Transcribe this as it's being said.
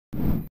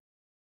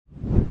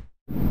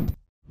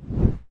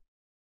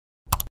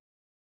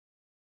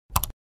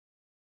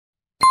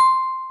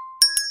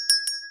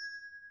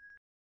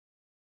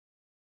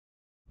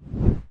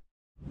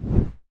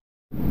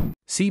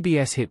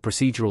CBS hit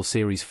procedural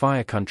series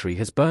Fire Country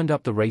has burned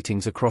up the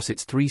ratings across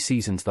its 3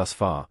 seasons thus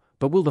far,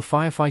 but will the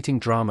firefighting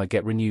drama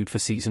get renewed for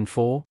Season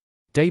 4?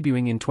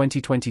 Debuting in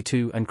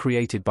 2022 and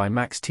created by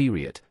Max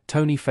Theriot,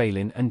 Tony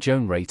Phelan and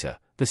Joan Rater,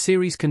 the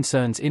series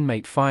concerns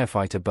inmate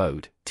firefighter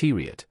Bode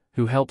Theriot,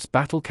 who helps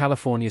battle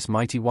California's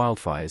mighty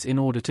wildfires in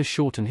order to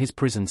shorten his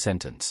prison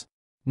sentence.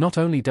 Not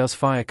only does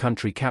Fire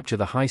Country capture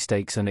the high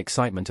stakes and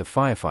excitement of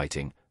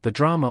firefighting, the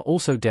drama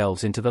also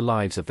delves into the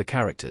lives of the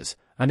characters,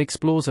 and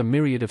explores a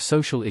myriad of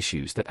social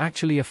issues that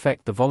actually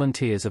affect the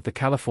volunteers of the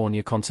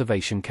California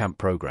Conservation Camp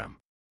program.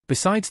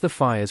 Besides the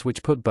fires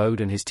which put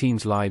Bode and his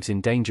team's lives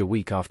in danger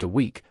week after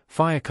week,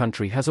 Fire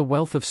Country has a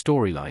wealth of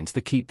storylines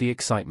that keep the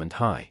excitement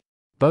high.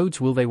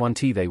 Bode's Will They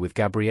Want They with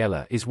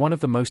Gabriella is one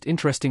of the most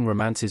interesting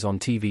romances on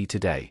TV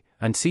today,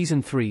 and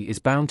Season 3 is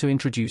bound to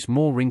introduce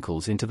more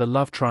wrinkles into the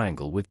love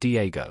triangle with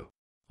Diego.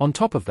 On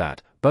top of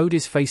that, Bode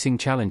is facing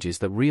challenges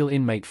that real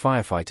inmate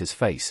firefighters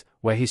face,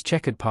 where his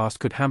checkered past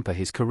could hamper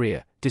his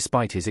career,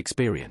 despite his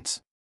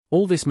experience.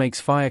 All this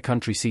makes Fire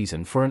Country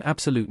Season 4 an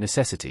absolute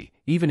necessity,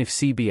 even if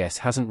CBS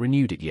hasn't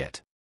renewed it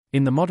yet.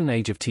 In the modern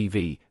age of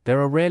TV,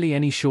 there are rarely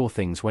any sure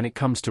things when it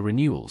comes to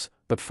renewals,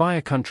 but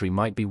Fire Country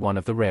might be one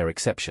of the rare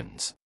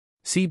exceptions.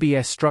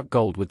 CBS struck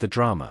gold with the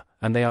drama,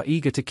 and they are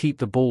eager to keep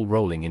the ball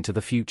rolling into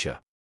the future.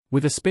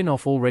 With a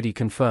spin-off already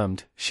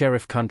confirmed,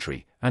 Sheriff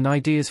Country, and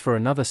ideas for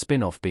another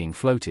spin-off being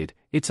floated,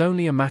 it's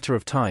only a matter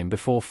of time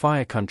before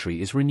Fire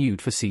Country is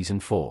renewed for Season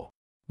 4.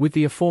 With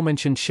the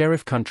aforementioned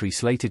Sheriff Country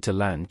slated to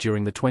land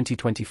during the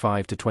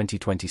 2025 to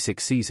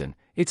 2026 season,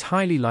 it's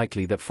highly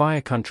likely that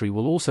Fire Country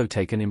will also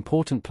take an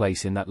important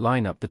place in that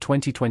lineup. The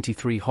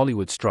 2023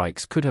 Hollywood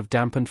strikes could have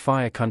dampened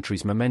Fire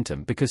Country's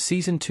momentum because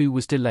Season 2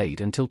 was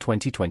delayed until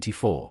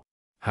 2024.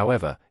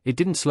 However, it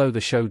didn't slow the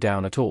show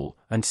down at all,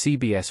 and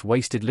CBS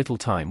wasted little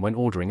time when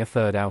ordering a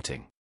third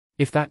outing.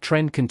 If that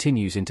trend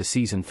continues into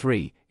Season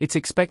 3, it's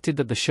expected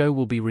that the show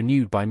will be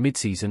renewed by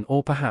mid-season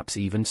or perhaps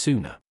even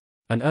sooner.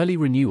 An early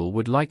renewal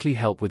would likely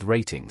help with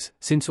ratings,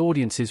 since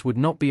audiences would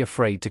not be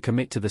afraid to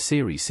commit to the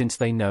series since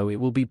they know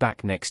it will be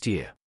back next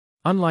year.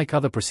 Unlike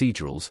other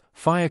procedurals,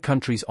 Fire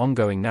Country's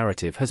ongoing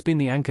narrative has been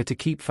the anchor to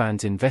keep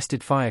fans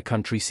invested. Fire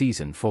Country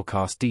Season 4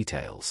 cast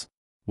details.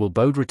 Will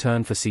Bode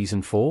return for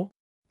Season 4?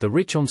 The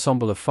rich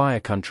ensemble of Fire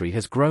Country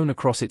has grown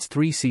across its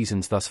 3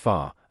 seasons thus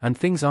far, and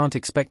things aren't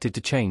expected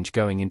to change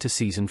going into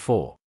Season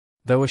 4.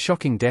 Though a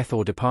shocking death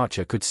or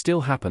departure could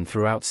still happen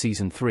throughout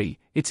Season 3,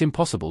 it's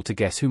impossible to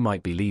guess who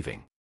might be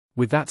leaving.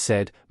 With that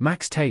said,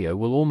 Max Theriot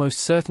will almost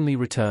certainly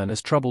return as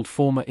troubled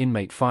former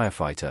inmate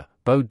firefighter,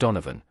 Bode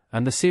Donovan,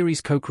 and the series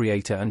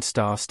co-creator and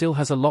star still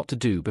has a lot to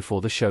do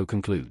before the show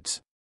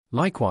concludes.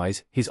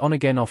 Likewise, his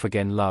on-again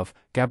off-again love,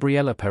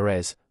 Gabriella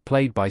Perez,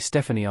 played by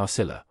Stephanie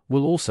Arcilla,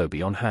 will also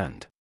be on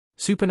hand.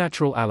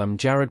 Supernatural alum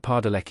Jared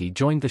Padalecki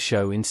joined the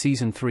show in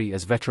Season 3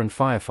 as veteran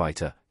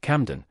firefighter,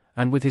 Camden,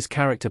 and with his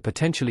character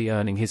potentially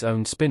earning his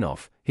own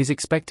spin-off, he's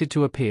expected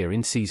to appear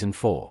in Season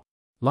 4.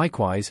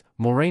 Likewise,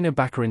 Morena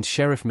Baccarin's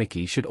Sheriff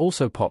Mickey should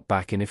also pop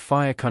back in if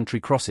Fire Country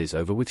crosses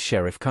over with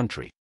Sheriff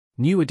Country.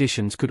 New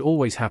additions could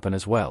always happen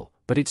as well,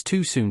 but it's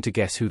too soon to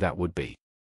guess who that would be.